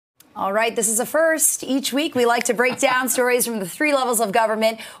All right, this is a first. Each week, we like to break down stories from the three levels of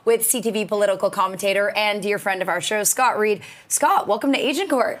government with CTV political commentator and dear friend of our show, Scott Reid. Scott, welcome to Agent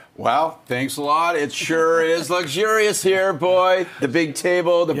Court. Well, thanks a lot. It sure is luxurious here, boy. The big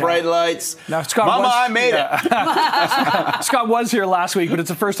table, the bright lights. Now, Scott I made it. Scott was here last week, but it's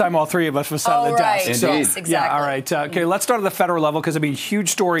the first time all three of us was sat at the desk. Indeed. So, yes, exactly. Yeah, all right. Okay, let's start at the federal level because, huge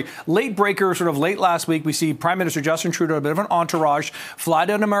story. Late breaker, sort of late last week, we see Prime Minister Justin Trudeau, a bit of an entourage, fly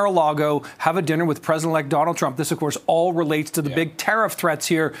down to Mar-a-Lago, have a dinner with President-elect Donald Trump. This, of course, all relates to the big tariff threats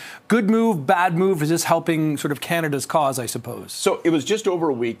here. Good move, bad move. Is this helping sort of Canada's cause, I suppose? So it was just over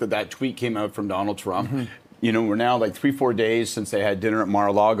a week that tweet came out from Donald Trump. You know, we're now like 3-4 days since they had dinner at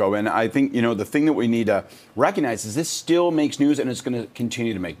Mar-a-Lago. And I think, the thing that we need to recognize is this still makes news, and it's going to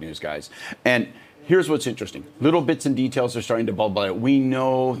continue to make news, guys. And here's what's interesting. Little bits and details are starting to bubble out. We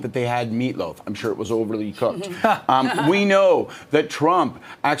know that they had meatloaf. I'm sure it was overly cooked. We know that Trump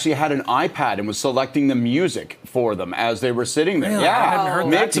actually had an iPad and was selecting the music for them as they were sitting there. Really? I hadn't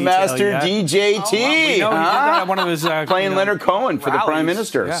heard that Mixmaster detail yet. DJT. We know he did that at one of his playing Leonard Cohen for rallies. the Prime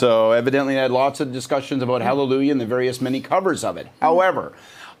Minister. Yeah. So evidently had lots of discussions about Hallelujah and the various many covers of it. However,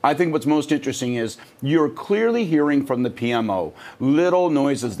 I think what's most interesting is you're clearly hearing from the PMO little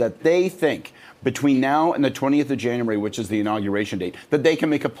noises that they think between now and the 20th of January, which is the inauguration date, that they can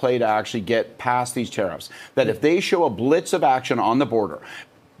make a play to actually get past these tariffs. That if they show a blitz of action on the border,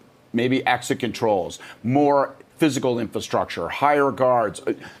 maybe exit controls, more physical infrastructure, higher guards,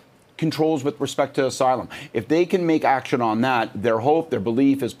 controls with respect to asylum. If they can make action on that, their hope, their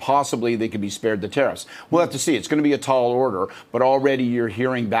belief is possibly they could be spared the tariffs. We'll have to see. It's going to be a tall order, but already you're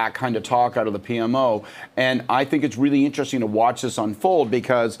hearing that kind of talk out of the PMO. And I think it's really interesting to watch this unfold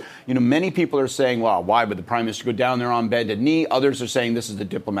because, many people are saying, well, why would the Prime Minister go down there on bended knee? Others are saying this is a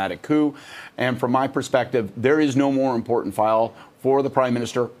diplomatic coup. And from my perspective, there is no more important file for the Prime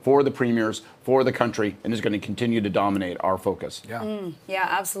Minister, for the premiers, for the country, and is going to continue to dominate our focus. Yeah,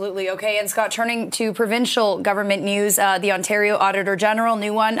 absolutely. Okay, and Scott, turning to provincial government news, the Ontario Auditor General,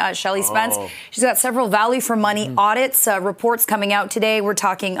 new one, Shelley Spence. She's got several value for money audits, reports coming out today. We're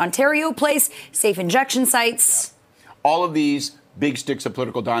talking Ontario Place, safe injection sites. All of these big sticks of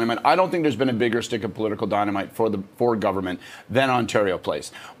political dynamite. I don't think there's been a bigger stick of political dynamite for the Ford government than Ontario Place.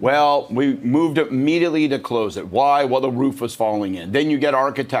 Well, we moved immediately to close it. Why? Well, the roof was falling in. Then you get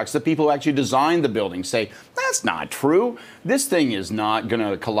architects, the people who actually designed the building, say, that's not true. This thing is not going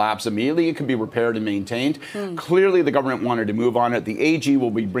to collapse immediately. It can be repaired and maintained. Clearly, the government wanted to move on it. The AG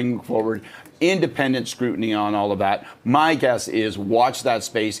will be bringing forward independent scrutiny on all of that. My guess is watch that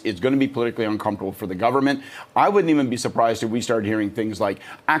space. It's going to be politically uncomfortable for the government. I wouldn't even be surprised if we started hearing things like,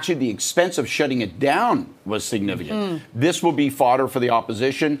 actually, the expense of shutting it down was significant. This will be fodder for the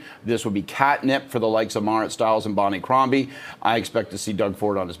opposition. This will be catnip for the likes of Marit Stiles and Bonnie Crombie. I expect to see Doug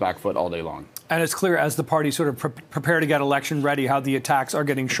Ford on his back foot all day long. And it's clear as the party sort of prepare to get election ready, how the attacks are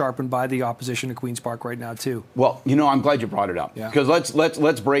getting sharpened by the opposition at Queen's Park right now, too. Well, I'm glad you brought it up because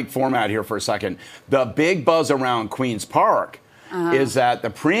let's break format here for a second. The big buzz around Queen's Park is that the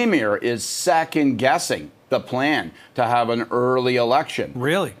Premier is second guessing the plan to have an early election.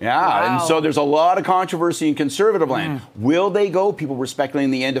 Really? Yeah, Wow. and so there's a lot of controversy in Conservative land. Will they go? People were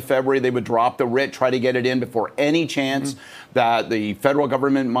speculating the end of February they would drop the writ, try to get it in before any chance that the federal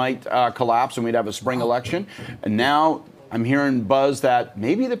government might collapse and we'd have a spring election. And now I'm hearing buzz that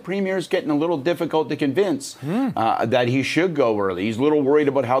maybe the Premier's getting a little difficult to convince that he should go early. He's a little worried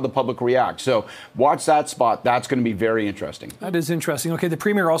about how the public reacts. So watch that spot. That's going to be very interesting. That is interesting. Okay, the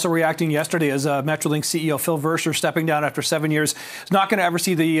Premier also reacting yesterday as Metrolinx CEO Phil Verster stepping down after 7 years. He's not going to ever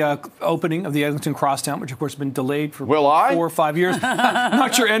see the opening of the Eglinton Crosstown, which of course has been delayed for 4 or 5 years.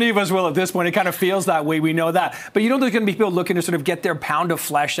 Not sure any of us will at this point. It kind of feels that way. We know that. But there's going to be people looking to sort of get their pound of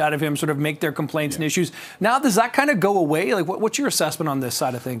flesh out of him, sort of make their complaints and issues. Now, does that kind of go away? Like, what's your assessment on this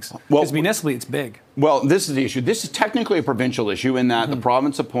side of things? Because municipally, it's big. Well, this is the issue. This is technically a provincial issue in that the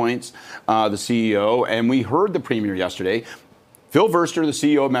province appoints the CEO, and we heard the Premier yesterday. Phil Verster, the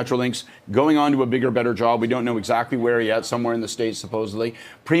CEO of Metrolinx, going on to a bigger, better job. We don't know exactly where yet, somewhere in the States, supposedly.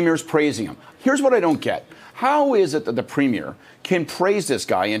 Premier's praising him. Here's what I don't get. How is it that the Premier can praise this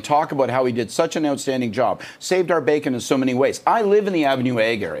guy and talk about how he did such an outstanding job, saved our bacon in so many ways? I live in the Avenue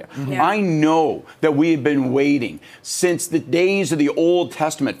Ag area. I know that we have been waiting since the days of the Old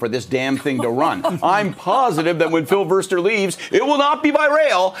Testament for this damn thing to run. I'm positive that when Phil Verster leaves, it will not be by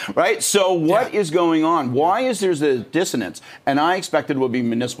rail, right? So what is going on? Why is there a dissonance? And I expected it would be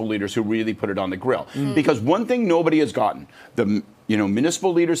municipal leaders who really put it on the grill. Because one thing nobody has gotten,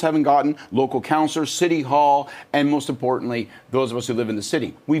 municipal leaders haven't gotten, local councillors, city hall, and most importantly, those of us who live in the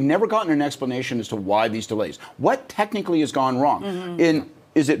city. We've never gotten an explanation as to why these delays. What technically has gone wrong? In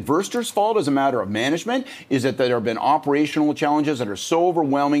Is it Verster's fault as a matter of management? Is it that there have been operational challenges that are so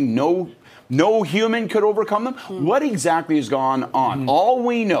overwhelming, no human could overcome them? What exactly has gone on? All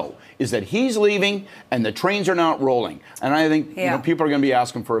we know is that he's leaving and the trains are not rolling. And I think people are going to be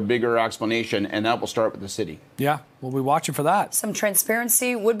asking for a bigger explanation, and that will start with the city. Yeah, we'll be watching for that. Some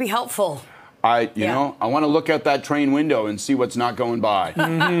transparency would be helpful. I want to look out that train window and see what's not going by.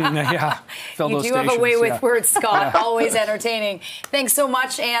 You do have a way with words, Scott. Always entertaining. Thanks so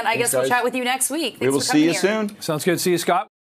much, and I guess we'll chat with you next week. Thanks we will see you soon. Sounds good. See you, Scott.